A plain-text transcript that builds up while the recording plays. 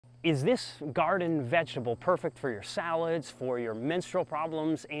is this garden vegetable perfect for your salads, for your menstrual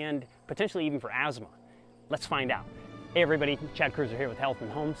problems, and potentially even for asthma? Let's find out. Hey everybody, Chad Cruiser here with Health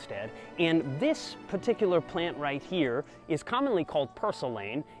and Homestead, and this particular plant right here is commonly called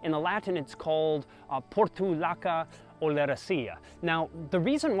Purslane. In the Latin it's called Portulaca oleracea. Now, the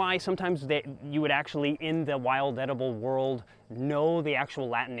reason why sometimes you would actually, in the wild edible world, know the actual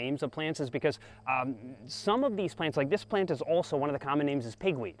Latin names of plants is because some of these plants, like this plant is also, one of the common names is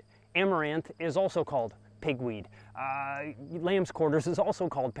pigweed. Amaranth is also called pigweed. Lamb's quarters is also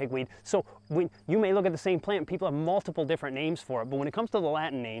called pigweed. So when you may look at the same plant, people have multiple different names for it, but when it comes to the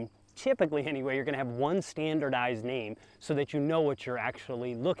Latin name, typically anyway, you're going to have one standardized name so that you know what you're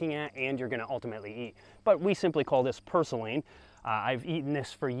actually looking at and you're going to ultimately eat. But we simply call this Purslane. I've eaten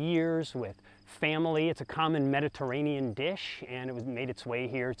this for years with family. It's a common Mediterranean dish, and it made its way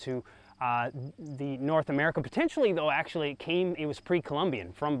here to the North America. Potentially, though, actually it was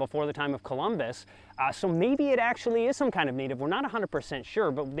pre-Columbian, from before the time of Columbus. So maybe it actually is some kind of native. We're not 100%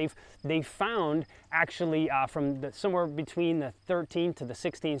 sure, but they've found actually from somewhere between the 13th to the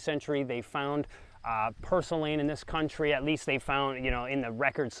 16th century, they found Purslane in this country. At least they found, in the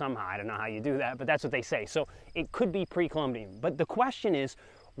record somehow. I don't know how you do that, but that's what they say. So it could be pre-Columbian. But the question is,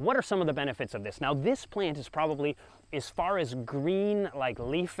 what are some of the benefits of this? Now, this plant is probably, as far as green, like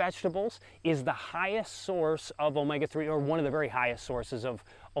leaf vegetables, is the highest source of omega-3, or one of the very highest sources of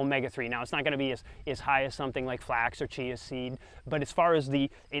omega-3. Now, it's not going to be as high as something like flax or chia seed, but as far as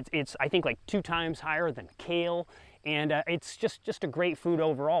it's I think like 2 times higher than kale. And it's just a great food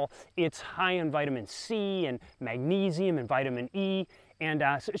overall. It's high in vitamin C and magnesium and vitamin E, and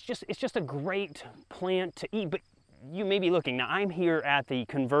so it's just a great plant to eat. But you may be looking, now I'm here at the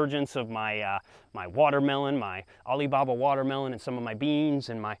convergence of my my watermelon, my Alibaba watermelon, and some of my beans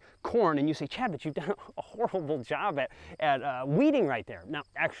and my corn, and you say, Chad, but you've done a horrible job at weeding right there. Now,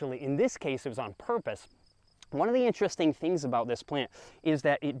 actually, in this case, it was on purpose. One of the interesting things about this plant is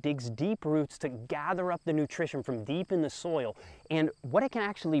that it digs deep roots to gather up the nutrition from deep in the soil, and what it can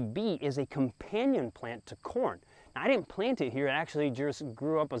actually be is a companion plant to corn. Now, I didn't plant it here, it actually just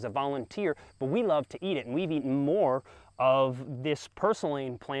grew up as a volunteer, but we love to eat it, and we've eaten more of this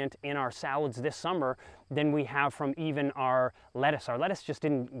Purslane plant in our salads this summer than we have from even our lettuce. Our lettuce just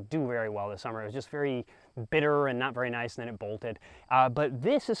didn't do very well this summer. It was just very bitter and not very nice, and then it bolted. But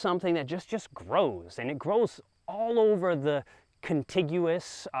this is something that just grows, and it grows all over the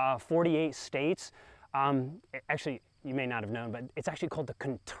contiguous 48 states. Actually, you may not have known, but it's actually called the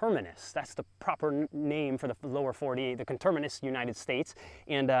conterminous. That's the proper name for the lower 48, the conterminous United States.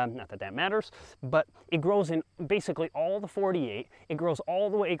 And not that that matters, but it grows in basically all the 48. It grows all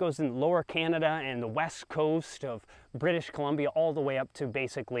the way, it goes in lower Canada and the west coast of British Columbia, all the way up to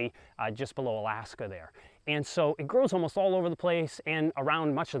basically just below Alaska there. And so it grows almost all over the place and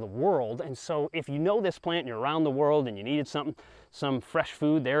around much of the world. And so if you know this plant and you're around the world and you needed some fresh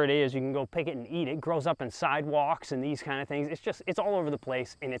food, there it is. You can go pick it and eat it. It grows up in sidewalks and these kind of things. It's all over the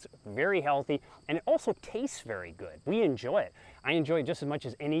place, and it's very healthy, and it also tastes very good. We enjoy it. I enjoy it just as much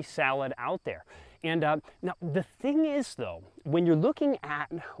as any salad out there. And now the thing is, though, when you're looking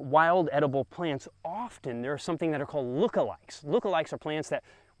at wild edible plants, often there's something that are called lookalikes. Lookalikes are plants that,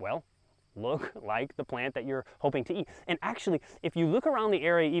 well, look like the plant that you're hoping to eat. And actually, if you look around the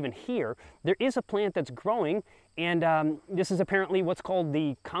area even here, there is a plant that's growing, and this is apparently what's called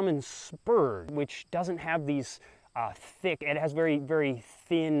the common spurge, which doesn't have these thick, it has very, very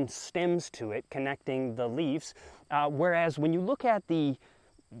thin stems to it connecting the leaves, whereas when you look at the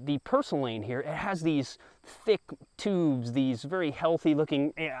Purslane here, it has these thick tubes, these very healthy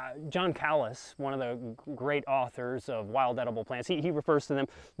looking, John Callis, one of the great authors of wild edible plants, he refers to them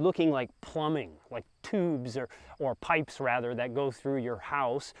looking like plumbing, like tubes or pipes rather, that go through your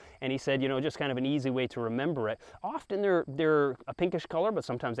house. And he said, just kind of an easy way to remember it. Often they're a pinkish color, but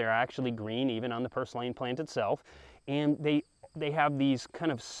sometimes they're actually green, even on the Purslane plant itself. And they have these kind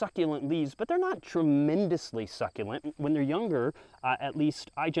of succulent leaves, but they're not tremendously succulent. When they're younger, at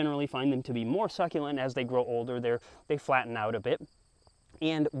least I generally find them to be more succulent. As they grow older, they flatten out a bit.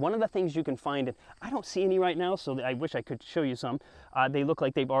 And one of the things you can find, and I don't see any right now, so I wish I could show you some. They look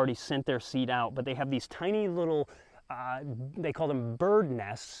like they've already sent their seed out, but they have these tiny little, they call them bird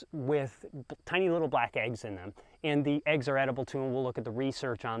nests with tiny little black eggs in them. And the eggs are edible too, and we'll look at the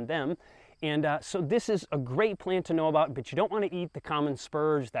research on them. And so this is a great plant to know about, but you don't want to eat the common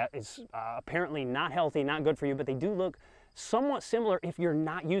spurge. That is apparently not healthy, not good for you, but they do look somewhat similar if you're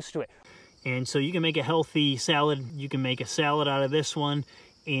not used to it. And so you can make a healthy salad. You can make a salad out of this one,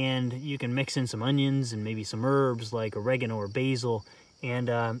 and you can mix in some onions and maybe some herbs like oregano or basil, and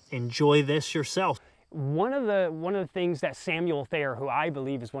enjoy this yourself. one of the things that Samuel Thayer, who I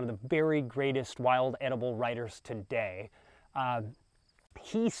believe is one of the very greatest wild edible writers today,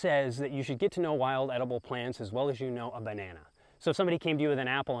 he says that you should get to know wild edible plants as well as you know a banana. So if somebody came to you with an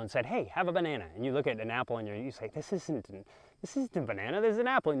apple and said, "Hey, have a banana," and you look at an apple and you say, "This isn't a banana. This is an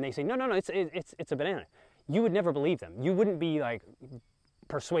apple," and they say, "No, it's a banana," you would never believe them. You wouldn't be like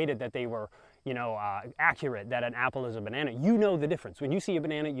persuaded that they were, accurate, that an apple is a banana. You know the difference. When you see a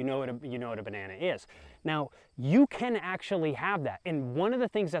banana, you know what a banana is. Now, you can actually have that. And one of the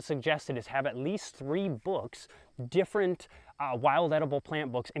things that's suggested is have at least 3 books, different wild edible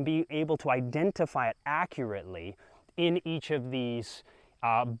plant books, and be able to identify it accurately in each of these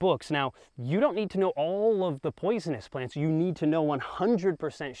books. Now, you don't need to know all of the poisonous plants. You need to know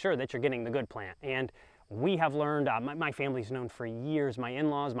 100% sure that you're getting the good plant. And we have learned, my family's known for years, my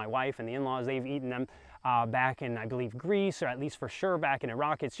in-laws, my wife and the in-laws, they've eaten them back in, I believe, Greece, or at least for sure back in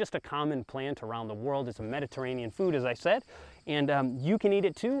Iraq. It's just a common plant around the world. It's a Mediterranean food, as I said, and you can eat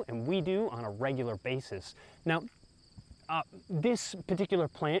it too, and we do on a regular basis. Now, this particular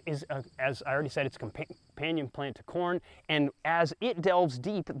plant is, as I already said, it's a companion plant to corn, and as it delves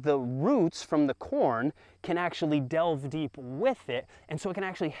deep, the roots from the corn can actually delve deep with it, and so it can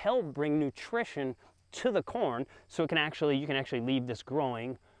actually help bring nutrition to the corn, so you can actually leave this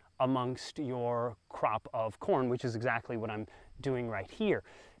growing amongst your crop of corn, which is exactly what I'm doing right here.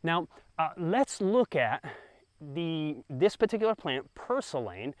 Now, let's look at this particular plant,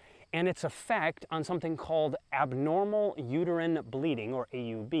 Purslane, and its effect on something called abnormal uterine bleeding, or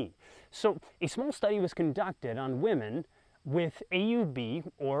AUB. So a small study was conducted on women with AUB,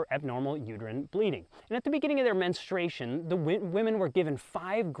 or abnormal uterine bleeding. And at the beginning of their menstruation, the women were given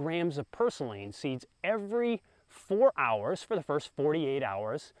 5 grams of Purslane seeds every 4 hours for the first 48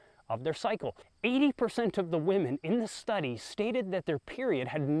 hours of their cycle. 80% of the women in the study stated that their period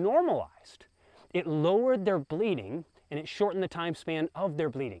had normalized. It lowered their bleeding and it shortened the time span of their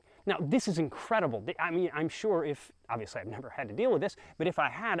bleeding. Now, this is incredible. I mean, I'm sure obviously I've never had to deal with this, but if I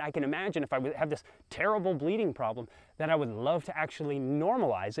had, I can imagine if I would have this terrible bleeding problem, that I would love to actually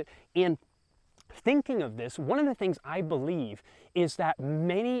normalize it. And thinking of this, one of the things I believe is that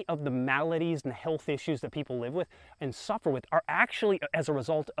many of the maladies and health issues that people live with and suffer with are actually as a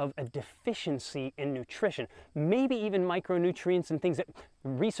result of a deficiency in nutrition, maybe even micronutrients and things that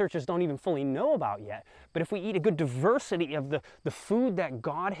researchers don't even fully know about yet. But if we eat a good diversity of the food that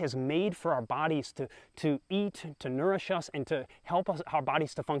God has made for our bodies to eat, to nourish us, and to help our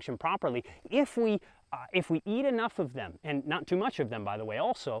bodies to function properly, if we eat enough of them, and not too much of them, by the way,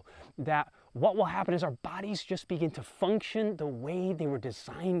 also, that what will happen is our bodies just begin to function the way they were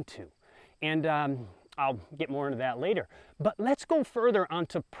designed to. And I'll get more into that later. But let's go further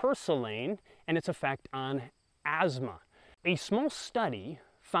onto Purslane and its effect on asthma. A small study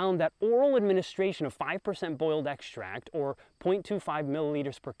found that oral administration of 5% boiled extract, or 0.25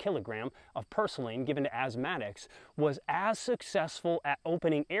 milliliters per kilogram of Purslane given to asthmatics, was as successful at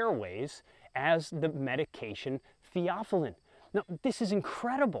opening airways as the medication theophylline. Now, this is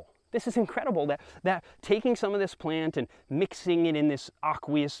incredible. This is incredible that taking some of this plant and mixing it in this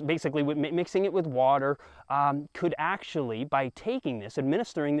aqueous, basically mixing it with water, could actually, by taking this,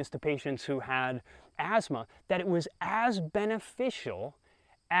 administering this to patients who had asthma, that it was as beneficial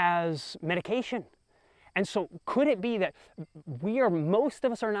as medication. And so could it be that most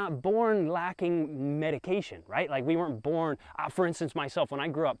of us are not born lacking medication, right? Like we weren't born, for instance, myself, when I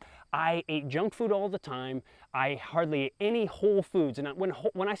grew up, I ate junk food all the time. I hardly ate any whole foods. And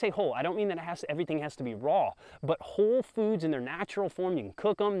when I say whole, I don't mean that everything has to be raw, but whole foods in their natural form. You can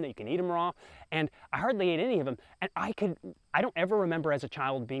cook them, you can eat them raw. And I hardly ate any of them. And I don't ever remember as a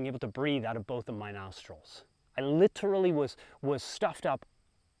child being able to breathe out of both of my nostrils. I literally was stuffed up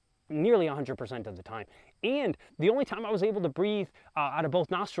nearly 100% of the time. And the only time I was able to breathe out of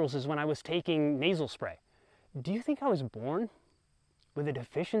both nostrils is when I was taking nasal spray. Do you think I was born with a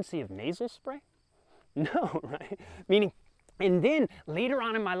deficiency of nasal spray? No, right? Meaning, and then later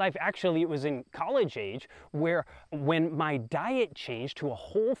on in my life, actually it was in college age, where when my diet changed to a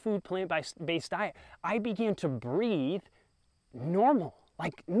whole food plant-based diet, I began to breathe normal,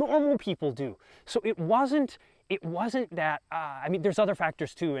 like normal people do. So it wasn't that, I mean, there's other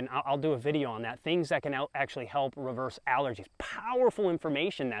factors too, and I'll do a video on that, things that can actually help reverse allergies. Powerful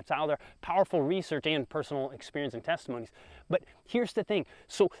information that's out there, powerful research and personal experience and testimonies. But here's the thing.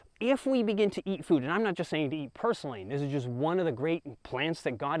 So if we begin to eat food, and I'm not just saying to eat Purslane, this is just one of the great plants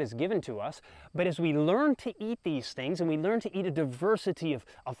that God has given to us, but as we learn to eat these things and we learn to eat a diversity of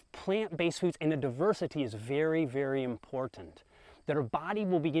plant-based foods, and the diversity is very, very important. that our body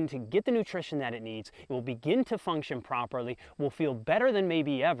will begin to get the nutrition that it needs. It will begin to function properly. We'll feel better than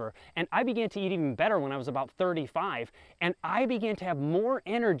maybe ever. And I began to eat even better when I was about 35. And I began to have more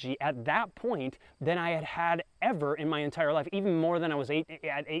energy at that point than I had had ever in my entire life, even more than I was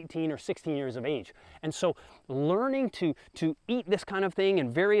at 18 or 16 years of age. And so learning to eat this kind of thing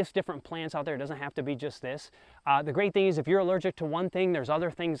and various different plants out there, it doesn't have to be just this. The great thing is if you're allergic to one thing, there's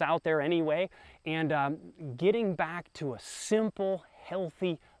other things out there anyway. And getting back to a simple,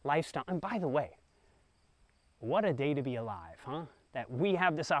 healthy lifestyle. And by the way, what a day to be alive, huh? That we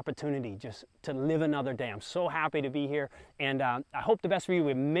have this opportunity just to live another day. I'm so happy to be here, and I hope the best for you. We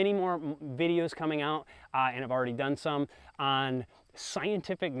have many more videos coming out, and I've already done some on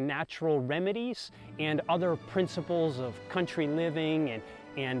scientific natural remedies and other principles of country living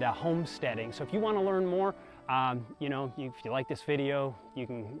and homesteading. So if you want to learn more, you know, if you like this video, you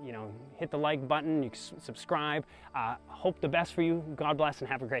can, hit the like button, you can subscribe. Hope the best for you. God bless and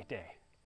have a great day.